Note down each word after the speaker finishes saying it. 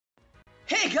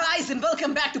Hey guys, and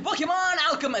welcome back to Pokemon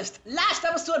Alchemist. Last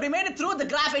episode we made it through the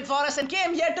Graphite Forest and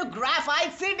came here to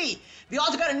Graphite City. We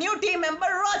also got a new team member,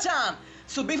 Rocham.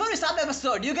 So before we start the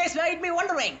episode, you guys might be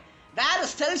wondering, where is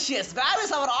Celsius? Where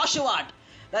is our Oshawott?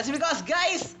 That's because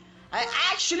guys, I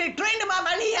actually trained him up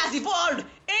and he has evolved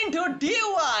into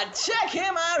Diva. Check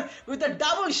him out with the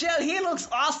double shell. He looks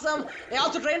awesome. I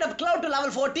also trained up Cloud to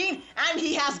level 14 and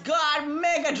he has got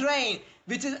Mega Drain,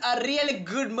 which is a really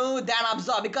good move than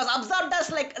Absorb, because Absorb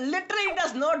does literally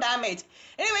does no damage.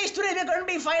 Anyways, today we're going to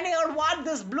be finding out what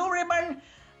this Blue Ribbon,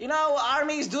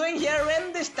 army is doing here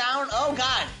in this town. Oh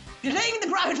god, we're taking the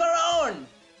Graphite for our own.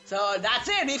 So that's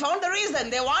it, we found the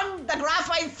reason. They want the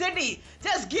Graphite City.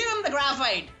 Just give him the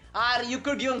Graphite. Or you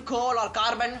could give him coal or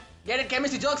carbon. Get it,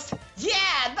 chemistry jokes?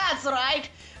 Yeah, that's right.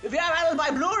 We are handled by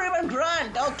Blue Ribbon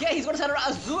Grunt. Okay, he's going to send a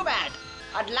Zubat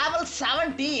at level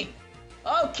 17.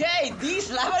 Okay,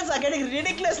 these levels are getting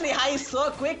ridiculously high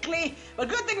so quickly. But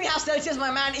good thing we have Celsius,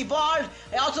 my man, evolved.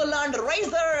 I also learned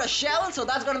Razor Shell, so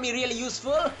that's going to be really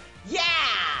useful. Yeah!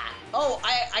 Oh,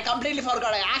 I completely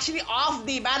forgot. I actually off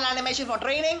the battle animation for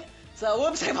training. So,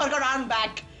 whoops, I forgot on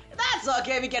back. That's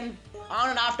okay, we can on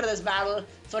and after this battle.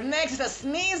 So next is a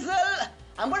Sneasel.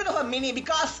 I'm going to go for Mini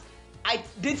because I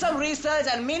did some research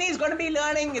and Mini is going to be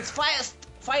learning its first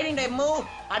fighting type move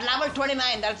at level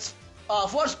 29. That's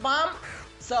Force Palm.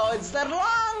 So it's the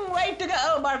long way to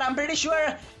go, but I'm pretty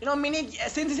sure, Mini,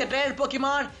 since he's a trained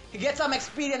Pokemon, he gets some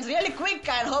experience really quick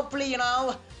and hopefully,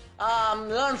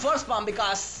 learn Force Palm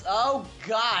because, oh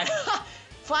god,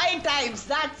 5 times,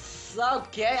 that's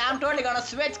okay. I'm totally gonna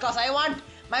switch because I want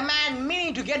my man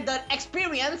Mini to get the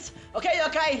experience. Okay,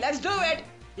 let's do it.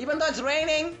 Even though it's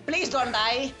raining, please don't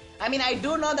die. I mean, I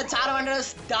do know the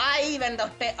Charmanders die when the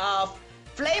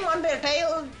flame on their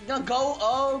tail go.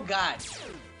 Oh god.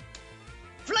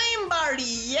 Flame Birdie,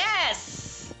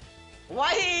 yes.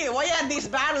 Why are these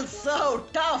battles so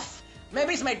tough?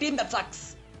 Maybe it's my team that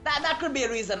sucks. That could be a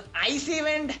reason. Icy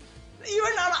Wind,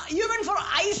 even for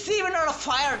Icy Wind on a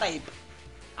fire type.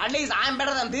 At least I'm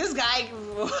better than this guy.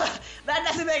 That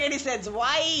doesn't make any sense.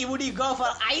 Why would you go for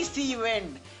Icy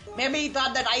Wind? Maybe he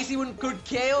thought that Icy Wind could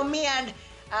KO me and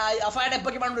a fire type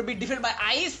Pokemon would be defeated by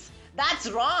ice. That's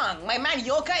wrong. My man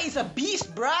Yokai is a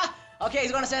beast, bruh. Okay,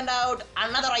 he's gonna send out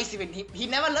another Icy Wind. He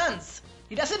never learns.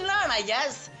 He doesn't learn, I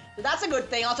guess. So that's a good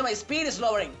thing. Also, my speed is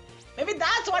lowering. Maybe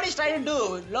that's what he's trying to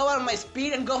do. Lower my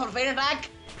speed and go for Faint Attack.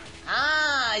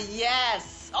 Ah,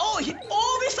 yes. Oh,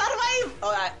 we survived.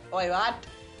 Oh, wait, what?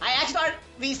 I actually thought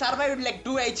we survived with like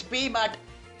 2 HP, but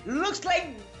looks like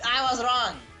I was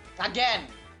wrong. Again.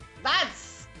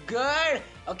 That's good.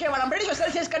 Okay, well, I'm pretty sure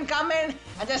Celsius can come in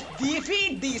and just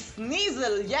defeat the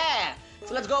Sneasel. Yeah.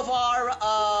 So let's go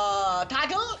for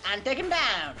Tackle and take him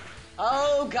down.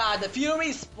 Oh god, the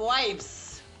Fury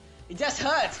swipes. It just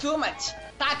hurts too much.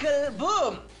 Tackle,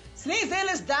 boom.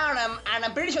 Sneasel is down, and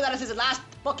I'm pretty sure that is his last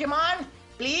Pokemon.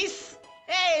 Please.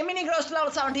 Hey, Mini grows to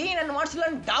level 17 and wants to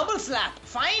learn Double Slap.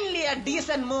 Finally a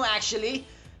decent move actually.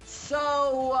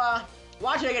 So,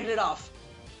 what should I get rid of?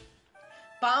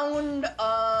 Pound,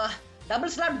 Double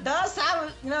Slap does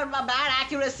have, a bad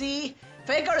accuracy.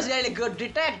 Fake Out is really good.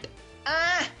 Detect,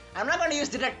 I'm not going to use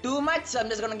Detect too much, so I'm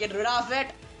just going to get rid of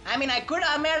it. I mean, I could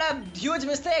have made a huge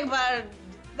mistake, but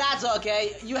that's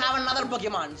okay. You have another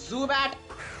Pokemon, Zubat.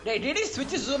 Did he switch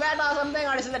to Zubat or something,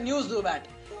 or is it a new Zubat?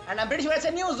 And I'm pretty sure it's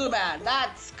a new Zubat.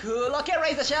 That's cool. Okay,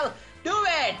 raise the shell. Do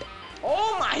it.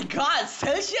 Oh my god,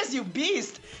 Celsius, you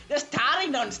beast. Just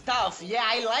tearing down stuff. Yeah,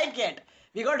 I like it.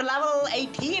 We got to level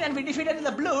 18 and we defeated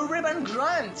the Blue Ribbon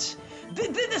Grunt.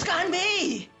 This can't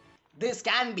be. This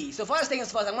can be. So first things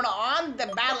first, I'm going to on the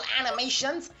battle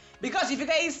animations. Because if you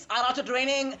guys are also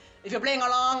training, if you're playing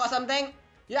along or something,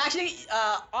 you actually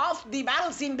off the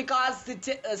battle scene because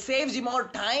it saves you more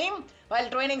time while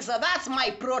training. So that's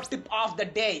my pro tip of the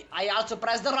day. I also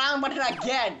pressed the wrong button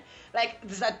again. Like,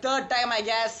 this is the 3rd time, I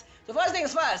guess. So first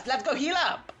things first, let's go heal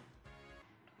up.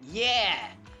 Yeah.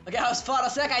 Okay, for a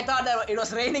sec I thought that it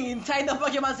was raining inside the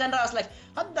Pokemon Center. I was like,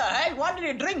 what the heck? What did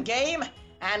you drink, game?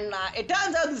 And it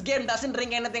turns out this game doesn't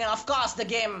drink anything. And of course the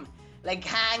game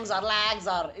hangs or lags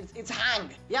or it's hang.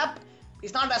 Yep.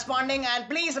 It's not responding, and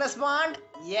please respond.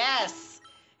 Yes.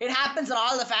 It happens in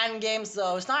all the fan games,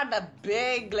 so it's not a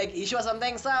big issue or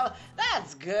something, so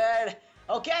that's good.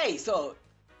 Okay, so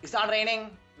it's not raining.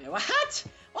 What?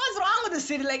 What's wrong with this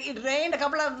city? It rained a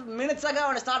couple of minutes ago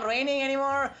and it's not raining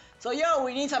anymore. So yo,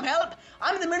 we need some help.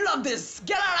 I'm in the middle of this.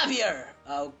 Get out of here.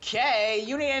 Okay,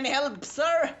 you need any help,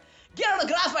 sir? Get out of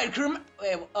Graphite, criminal.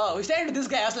 Oh, he's saying to this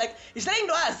guy. I was like, he's saying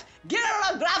to us, get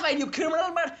out of Graphite, you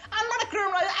criminal. But I'm not a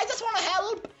criminal. I just want to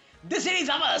help. This city's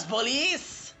ours,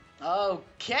 police.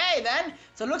 Okay then.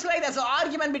 So looks like there's an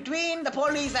argument between the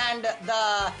police and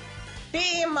the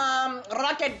team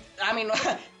Rocket. I mean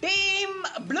team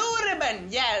Blue Ribbon.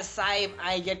 Yes,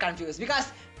 I get confused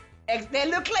because they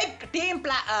look like team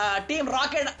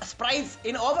Rocket sprites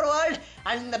in Overworld,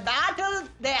 and in the battle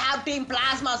they have team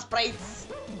Plasma sprites.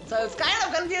 So it's kind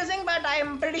of confusing, but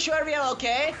I'm pretty sure we are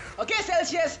okay. Okay,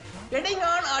 Celsius, getting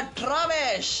on a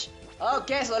Travish.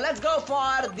 Okay, so let's go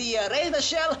for the Raise the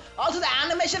Shell. Also, the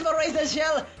animation for Raise the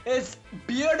Shell is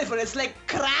beautiful. It's like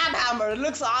Crab Hammer. It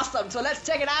looks awesome. So let's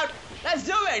check it out. Let's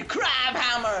do it. Crab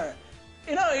Hammer.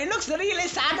 You know, it looks really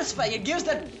satisfying. It gives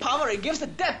the power. It gives the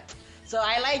depth. So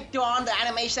I like to on the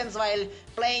animations while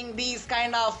playing these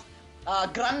kind of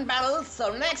grunt battles.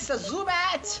 So next,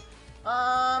 Zubat.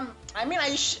 I mean,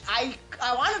 I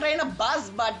want to train a Buzz,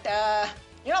 but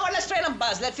you know what? Let's train a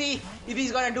Buzz. Let's see if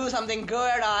he's gonna do something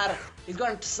good or he's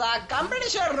gonna suck. I'm pretty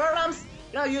sure Rotoms,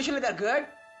 you know, usually they're good.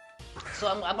 So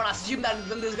I'm gonna assume that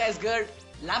this guy is good.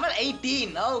 Level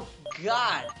 18. Oh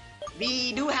God.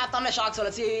 We do have Thunder Shock, so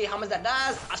let's see how much that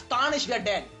does. Astonish, we are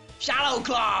dead. Shadow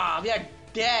Claw, we are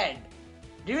dead.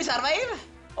 Did we survive?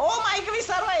 Oh my God, we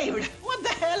survived. What the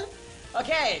hell?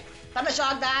 Okay, Thunder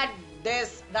Shock, that did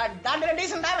a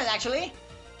decent damage actually.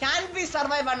 Can we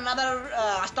survive another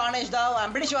Astonish though?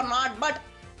 I'm pretty sure not, but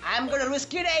I'm gonna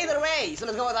risk it either way. So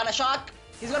let's go with Thunder Shock.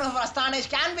 He's gonna go for Astonish.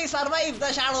 Can we survive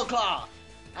the Shadow Claw?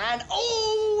 And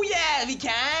oh yeah, we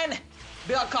can.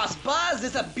 Because Buzz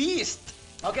is a beast.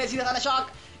 Okay, see the Thunder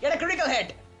Shock. Get a critical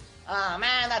hit. Ah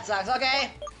man, that sucks.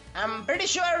 Okay, I'm pretty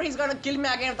sure he's gonna kill me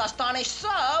again with Astonish. So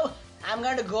I'm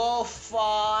gonna go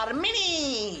for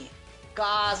Mini.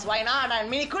 Cause why not? And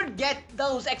Mini could get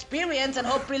those experience and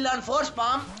hopefully learn Force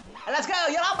Bomb. And let's go.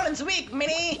 Your opponent's weak,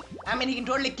 Mini. I mean, he can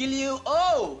totally kill you.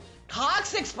 Oh,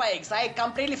 Toxic Spikes. I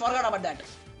completely forgot about that.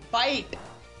 Bite.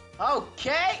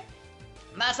 Okay.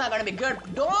 That's not gonna be good.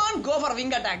 Don't go for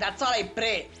Wing Attack. That's all I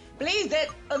pray. Please,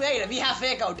 wait, we have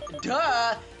Fake Out.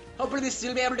 Duh. Hopefully this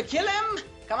will be able to kill him.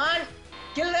 Come on.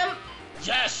 Kill him.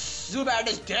 Yes. Zubat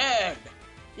is dead.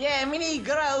 Yeah, Mini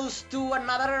grows to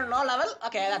another no level.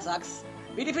 Okay, that sucks.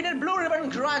 We defeated Blue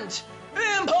Ribbon Crunch.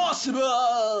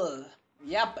 Impossible.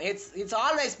 Yep, it's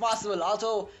always possible.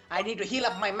 Also, I need to heal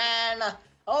up my man.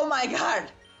 Oh my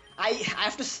God. I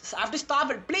have to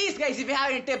stop it. Please, guys, if you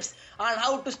have any tips on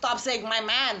how to stop saying my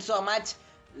man so much,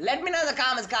 let me know in the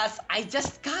comments, guys. I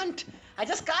just can't do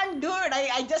it.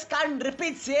 I just can't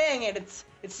repeat saying it.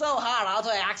 It's so hard. Also,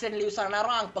 I accidentally used a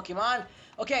wrong Pokemon.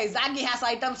 Okay, Zaggy has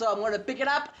items, so I'm going to pick it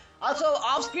up. Also,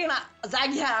 off screen,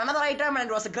 Zaggy had another item and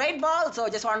it was a great ball, so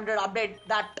just wanted to update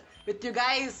that with you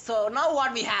guys. So now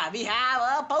what we have? We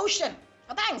have a potion.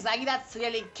 Oh, thanks, Zaggy. That's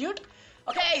really cute.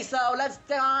 Okay, so let's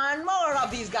take on more of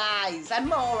these guys and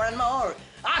more and more.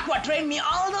 Aqua trained me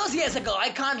all those years ago. I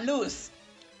can't lose.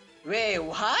 Wait,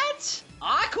 what?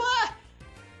 Aqua?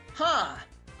 Huh.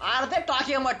 Are they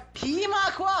talking about Team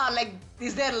Aqua? Or like,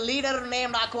 is there a leader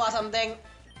named Aqua or something?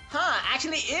 Huh,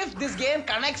 actually, if this game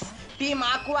connects Team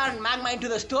Aqua and Magma into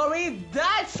the story,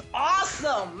 that's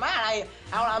awesome, man.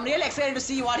 I'm really excited to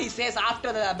see what he says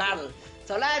after the battle.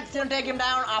 So let's take him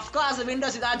down. Of course, the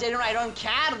Windows is not genuine. I don't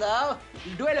care though.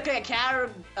 Do I look like a care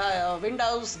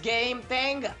Windows game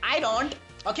thing? I don't.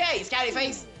 Okay, scary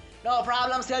face. No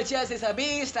problem. Celsius is a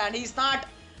beast and he's not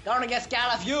gonna get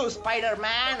scared of you,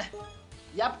 Spider-Man.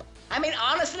 Yep. I mean,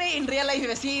 honestly, in real life,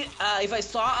 if I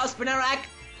saw a Spinnerack,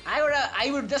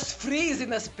 I would just freeze in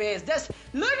the space. Just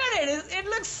look at it. It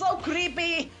looks so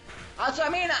creepy. Also, I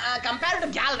mean, compared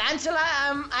to Galvantula,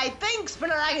 I think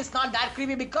Spinnerack is not that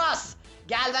creepy because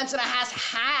Galvantula has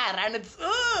hair and it's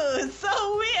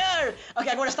so weird.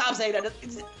 Okay, I'm gonna stop saying that.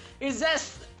 It's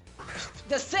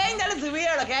just saying that it's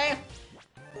weird. Okay.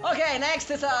 Okay,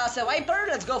 next is a Viper.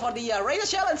 Let's go for the Razor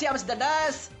Shell and see how much that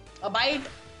does. A bite.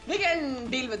 We can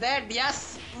deal with that.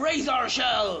 Yes, Razor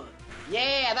Shell.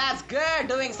 Yeah, that's good,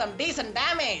 doing some decent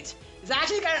damage. It's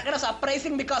actually kind of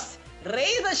surprising because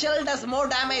Razor Shell does more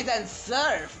damage than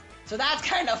Surf. So that's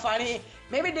kind of funny.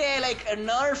 Maybe they like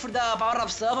nerf the power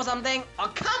of Surf or something. Oh,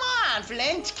 come on,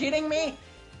 Flinch, kidding me?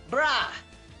 Bruh,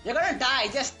 you're gonna die,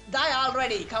 just die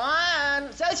already. Come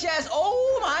on, Celsius,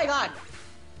 oh my God.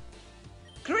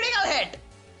 Critical hit.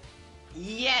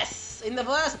 Yes, in the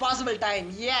worst possible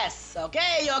time, yes.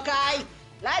 Okay, Yokai,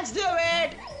 let's do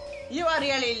it. You are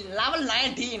really level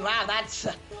 19. Wow,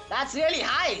 that's really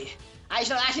high. I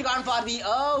should have actually gone for the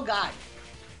oh God.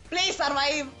 Please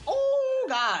survive. Oh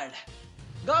God.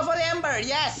 Go for the Ember.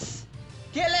 Yes.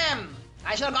 Kill him.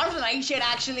 I should have gone for the Nightshade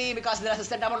actually because there's a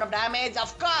set amount of damage.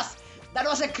 Of course, that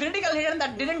was a critical hit and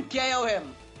that didn't KO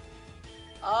him.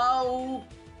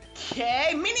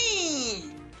 Okay,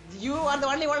 Mini. you are the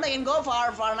only one I can go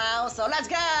for now. So let's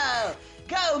go.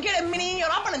 Go, get a mini. Your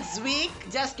opponent's weak.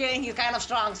 Just kidding, he's kind of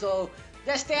strong. So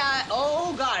just stay.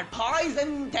 Oh god,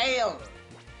 poison tail.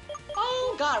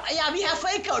 Oh god, yeah, we have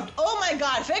fake out. Oh my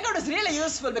god, fake out is really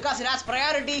useful because it has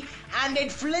priority and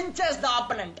it flinches the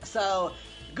opponent. So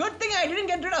good thing I didn't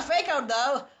get rid of fake out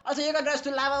though. Also, you got dressed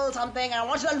to level something, and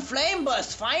once you learn flame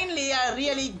burst, finally a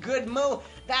really good move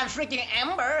than freaking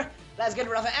ember. Let's get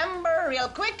rid of ember real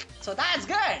quick. So that's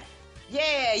good.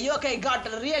 Yeah, Yokai got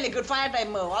a really good fire type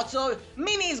move. Also,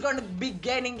 Mini is going to be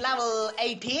gaining level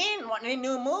 18. What, any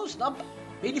new moves? Nope.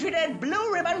 We defeated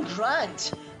Blue Ribbon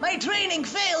Crunch. My training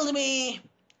failed me.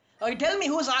 Okay, tell me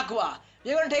who's Aqua.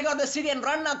 We're going to take out the city and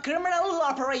run a criminal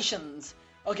operations.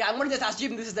 Okay, I'm going to just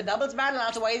assume this is the doubles battle. And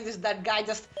also, why is that guy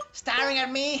just staring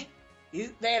at me?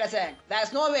 Wait a sec.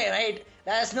 There's no way, right?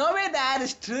 There's no way there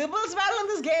is triples battle in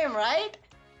this game, right?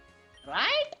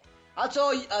 Right?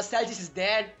 Also, Celsius is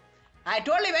dead. I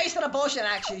totally wasted a potion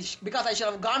actually because I should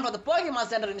have gone for the Pokemon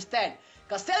Center instead.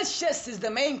 Because Celsius is the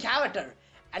main character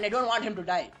and I don't want him to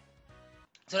die.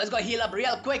 So let's go heal up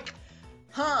real quick.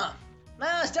 Huh.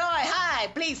 Master, hi.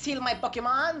 Please heal my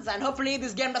Pokemons and hopefully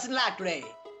this game doesn't lag today.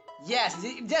 Yes,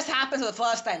 it just happens for the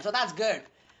first time, so that's good.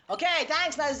 Okay,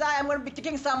 thanks Nazai. I'm going to be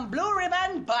kicking some Blue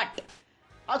Ribbon, but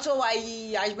also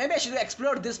maybe I should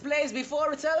explore this place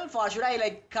before itself, or should I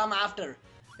like come after?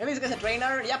 Maybe this guy's a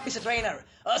trainer. Yep, he's a trainer.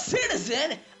 A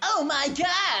citizen? Oh my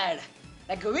god!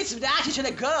 Like which direction should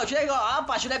I go? Should I go up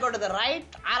or should I go to the right?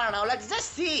 I don't know. Let's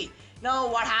just see. You know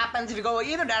what happens if you go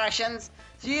either directions.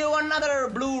 See you another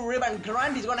Blue Ribbon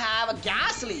Grunt. He's gonna have a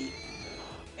Ghastly.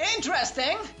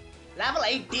 Interesting. Level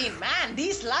 18. Man,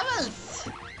 these levels.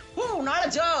 Whoo, not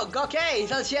a joke. Okay,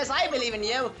 so yes, I believe in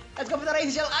you. Let's go for the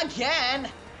Razor Shell again.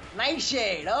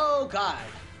 Nightshade. Oh god.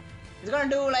 He's gonna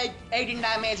do like 18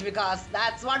 damage because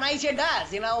that's what Nightshade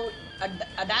does, you know,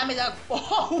 a damage of...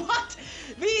 Oh, what?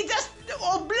 We just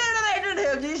obliterated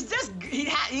him.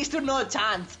 He stood no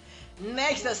chance.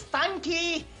 Next, the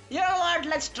Stunky. You know what?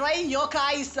 Let's try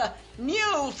Yokai's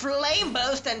new Flame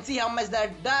Burst and see how much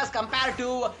that does compared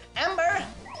to Ember.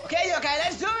 Okay, Yokai,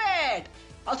 let's do it.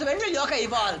 Also, when will Yokai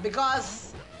evolve?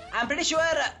 Because I'm pretty sure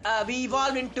we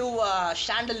evolved into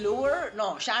Chandelure.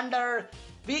 No,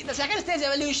 the second stage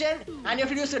evolution, and you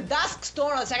have to use the Dusk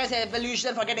Stone on the second stage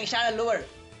evolution for getting Chandelure.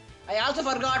 I also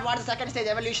forgot what the second stage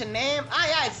evolution name.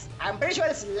 Yeah, I'm pretty sure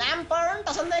it's Lampert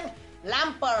or something.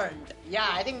 Lampert. Yeah,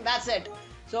 I think that's it.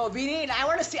 So I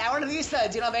want to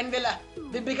research, you know, when will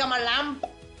we become a lamp,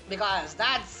 because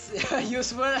that's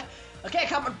useful. Okay,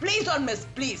 come on, please don't miss,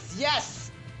 please.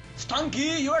 Yes.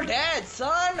 Stunky, you're dead,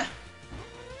 son.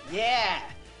 Yeah.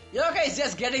 Yokai is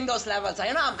just getting those levels.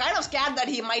 You know, I'm kind of scared that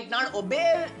he might not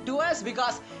obey to us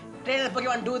because trainer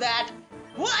Pokemon do that.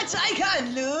 What? I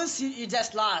can't lose. You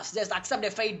just lost. Just accept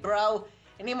your fate, bro.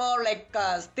 Any more like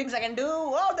things I can do?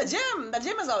 Oh, the gym. The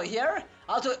gym is over here.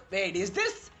 Also, wait, is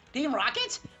this Team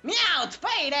Rocket? Meowth,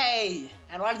 payday.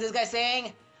 And what is this guy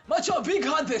saying? Macho, we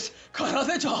got this.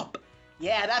 Karate chop.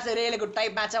 Yeah, that's a really good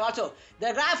type matchup. Also,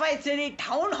 the Graphite City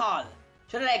Town Hall.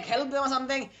 Should I like help them or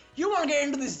something? You want to get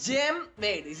into this gym?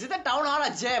 Wait, is it a town hall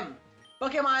or gym?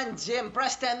 Pokemon Gym,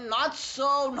 Preston, not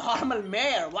so normal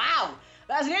mayor. Wow,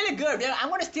 that's really good. Yeah, I'm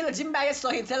going to steal a gym badge so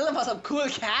he can sell them for some cool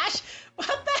cash. What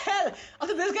the hell?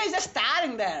 Also, this guy is just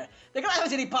standing there. The Graphite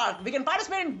City Park. We can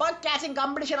participate in bug catching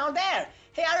competition out there.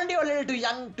 Hey, aren't you a little too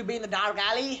young to be in the dark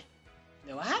alley?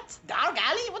 What? Dark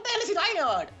alley? What the hell is he talking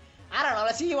about? I don't know.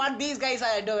 Let's see what these guys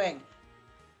are doing.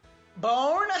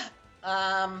 Bone.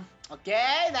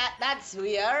 Okay, that's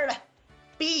weird.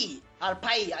 P or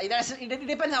Pi. It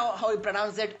depends how you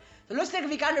pronounce it. So looks like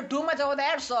we can't do too much over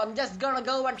there. So I'm just gonna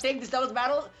go and take this doubles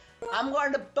battle. I'm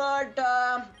going to put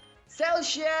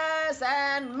Celsius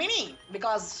and Mini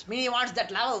because Mini wants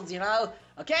that levels, you know.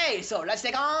 Okay, so let's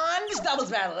take on this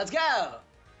doubles battle. Let's go.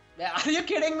 Are you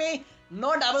kidding me?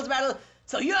 No doubles battle.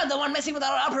 So you're the one messing with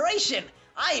our operation.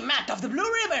 I'm Matt of the Blue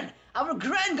Ribbon. Our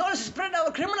grand goal is to spread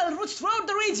our criminal roots throughout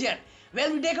the region.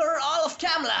 When we take over all of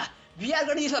Kamla, we are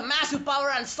going to use a massive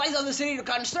power and size of the city to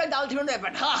construct the ultimate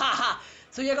weapon. Ha ha ha.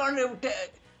 So you're going to...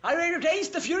 are you ready to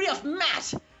taste the fury of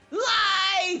Matt?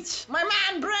 Light! My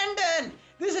man Brendan!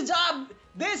 This is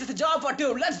a job for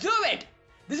two. Let's do it!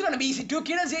 This is going to be easy. 2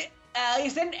 kiddos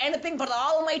isn't anything for the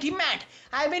almighty Matt.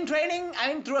 I've been training,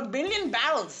 through a billion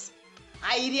battles.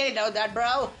 I really doubt that,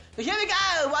 bro. So here we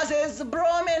go versus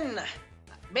Bromin.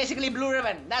 Basically Blue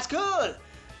Ribbon. That's cool.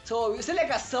 So you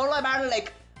select a solo battle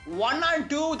like 1 on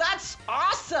 2. That's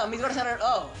awesome. He's got to start.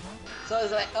 Oh, so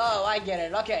it's like, oh, I get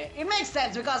it. Okay, it makes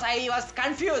sense because I was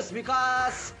confused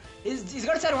because he's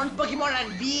got to start one Pokemon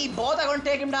and we both are going to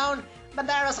take him down. But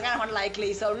that was kind of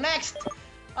unlikely. So next,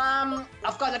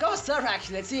 Of course, I go for Surf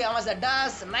actually. Let's see how much that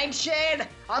does. Nightshade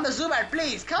on the Zubat,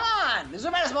 please. Come on! The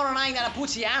Zubat is more annoying than a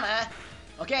Poochyena.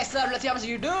 Okay, Surf, let's see how much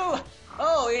you do.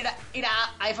 Oh,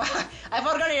 I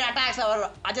forgot it attacks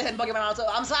our adjacent Pokemon also.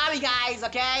 I'm sorry, guys,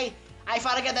 okay? I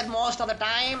forget that most of the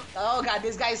time. Oh god,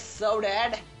 this guy's so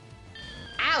dead.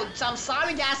 Ouch, I'm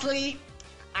sorry, Ghastly.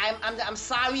 I'm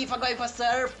sorry for going for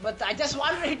Surf, but I just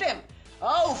wanted to hit him.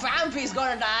 Oh, Famfi is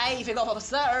gonna die if you go for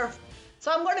Surf.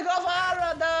 So I'm going to go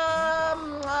for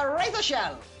the Razor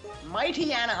Shell.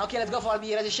 Mightyena. Okay, let's go for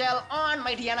the Razor Shell on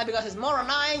Mightyena because it's more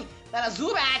annoying than a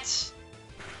Zubat.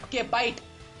 Okay, Bite.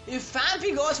 If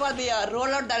Famfi goes for the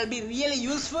rollout, that'll be really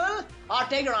useful. Or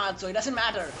Takedown also, it doesn't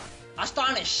matter.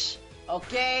 Astonish.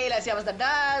 Okay, let's see how much that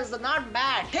does. Not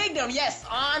bad. Takedown, yes,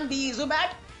 on the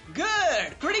Zubat.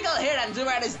 Good. Critical hit and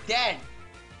Zubat is dead.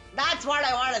 That's what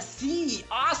I want to see.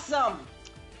 Awesome.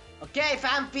 Okay,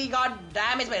 Famfi got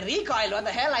damaged by recoil. What the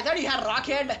hell? I thought you had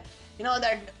Rocket. You know,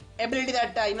 that ability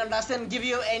that, doesn't give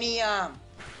you any recoil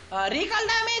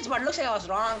damage. But looks like I was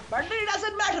wrong. But it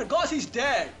doesn't matter because he's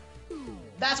dead.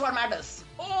 That's what matters.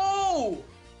 Oh!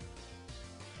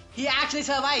 He actually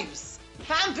survives.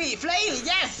 Famfi, flail,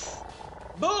 yes!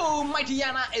 Boom!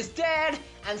 Mightyena is dead.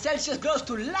 And Celsius goes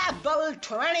to level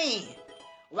 20.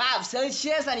 Wow,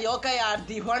 Celsius and Yokai are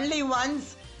the only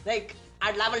ones, like,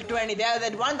 at level 20. They are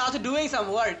the ones also doing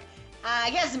some work.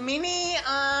 I guess Mini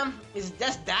is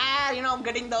just there,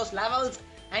 getting those levels.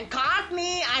 And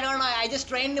Courtney, I don't know, I just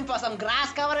trained him for some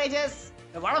grass coverages.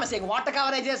 What am I saying? Water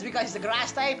coverages because he's a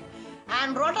grass type.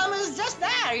 And Rotom is just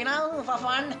there, for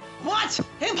fun. What?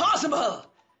 Impossible!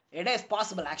 It is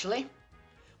possible, actually.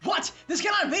 What? This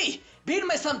cannot be! Beaten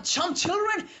by some chump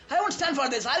children? I won't stand for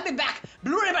this. I'll be back.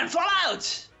 Blue Ribbon, fall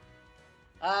out!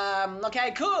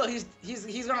 Okay, cool. He's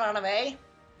gonna run away.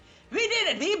 We did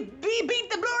it! We beat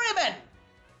the Blue Ribbon!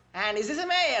 And is this a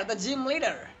mayor, the gym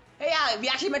leader? Hey, yeah, we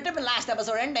actually met him in last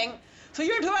episode ending. So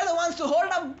you two are the ones to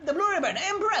hold up the Blue Ribbon.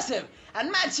 Impressive!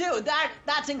 And Matthew,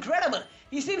 that's incredible.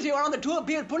 He seems to be one of the two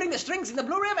people pulling the strings in the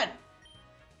Blue Ribbon.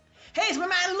 Hey, it's my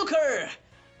man Looker!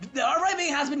 The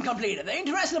arriving has been completed. The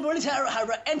international police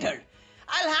have entered.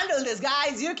 I'll handle this,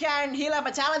 guys. You can heal up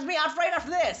and challenge me right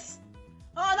after this.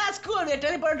 Oh, that's cool. We're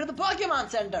teleported to the Pokemon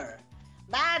Center.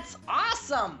 That's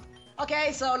awesome.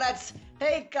 Okay, so let's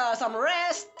take some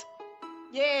rest.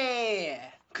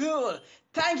 Yeah, cool.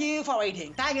 Thank you for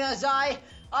waiting. Thank you, Joy.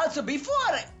 Also, before...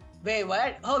 Wait,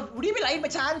 what? Oh, would you be late by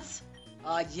chance?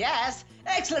 Yes.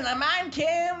 Excellent. A man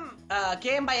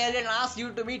came by earlier and asked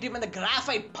you to meet him in the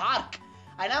Graphite Park.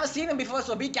 I never seen him before,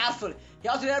 so be careful. He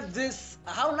also had this.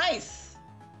 How nice!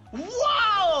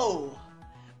 Wow!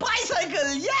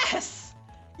 Bicycle, yes!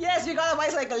 Yes, we got a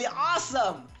bicycle.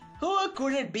 Awesome. Who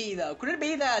could it be though? Could it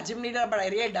be the gym leader? But I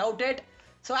really doubt it.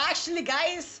 So actually,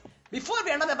 guys, before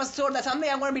we end the episode, that's something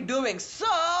I'm going to be doing.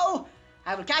 So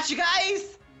I will catch you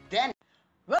guys then.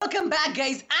 Welcome back,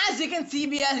 guys. As you can see,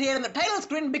 we are here on the title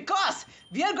screen because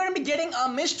we are going to be getting a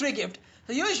mystery gift.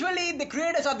 So usually the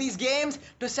creators of these games,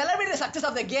 to celebrate the success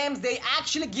of the games, they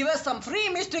actually give us some free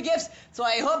mystery gifts. So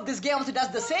I hope this game also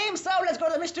does the same. So let's go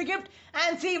to the mystery gift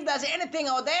and see if there's anything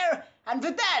out there. And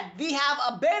with that, we have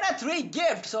a Beta 3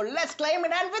 gift. So let's claim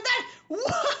it. And with that,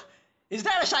 what? Is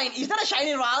that a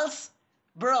shiny Ralts?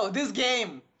 Bro, this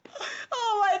game.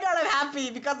 Oh my god, I'm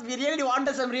happy because we really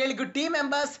wanted some really good team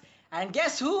members. And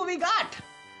guess who we got?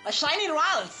 A shiny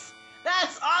Ralts.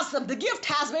 That's awesome. The gift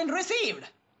has been received.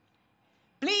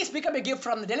 Please pick up a gift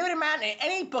from the delivery man in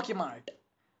any Pokemart.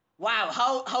 Wow,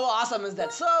 how awesome is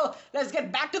that? So, let's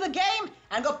get back to the game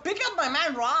and go pick up my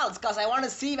man Ralts because I want to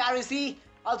see where we see.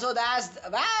 Also,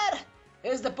 where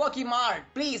is the Pokemart?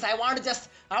 Please, I want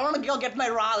to go get my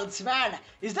Ralts, man.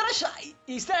 Is there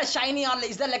a shiny or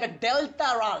is there like a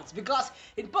Delta Ralts? Because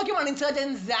in Pokemon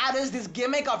Insurgents, there is this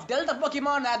gimmick of Delta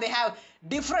Pokemon where they have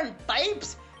different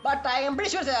types. But I am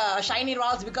pretty sure it's a shiny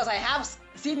Ralts because I have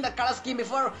seen the color scheme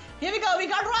before. Here we go, we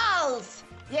got Ralts!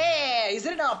 Yeah, is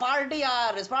it in our party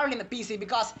or it's probably in the PC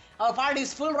because our party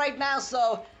is full right now.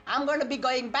 So I'm going to be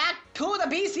going back to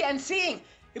the PC and seeing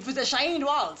if it's a shiny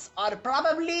Ralts or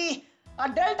probably a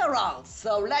Delta Ralts.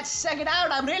 So let's check it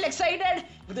out. I'm really excited.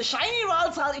 With the shiny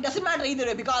Ralts, it doesn't matter either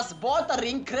way because both are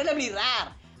incredibly rare.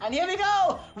 And here we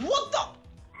go. What the?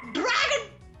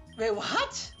 Dragon? Wait,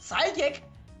 what? Psychic?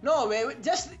 No, wait,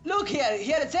 just look here.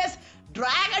 Here it says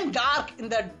Dragon Dark in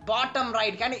the bottom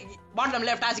right. Bottom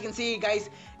left, as you can see,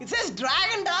 guys. It says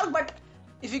Dragon Dark, but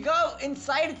if you go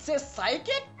inside, it says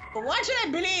Psychic? What should I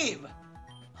believe?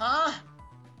 Huh?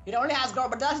 It only has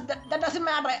God, but that doesn't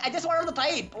matter. I just want the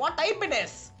type. What type it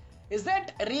is? Is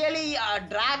it really a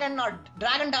Dragon or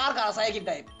Dragon Dark or a Psychic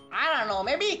type? I don't know.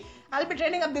 Maybe I'll be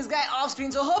training up this guy off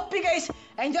screen. So hope you guys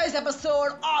enjoy this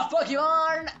episode of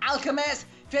Pokemon Alchemist.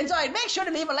 If you enjoyed, make sure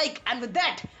to leave a like. And with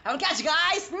that, I will catch you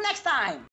guys next time.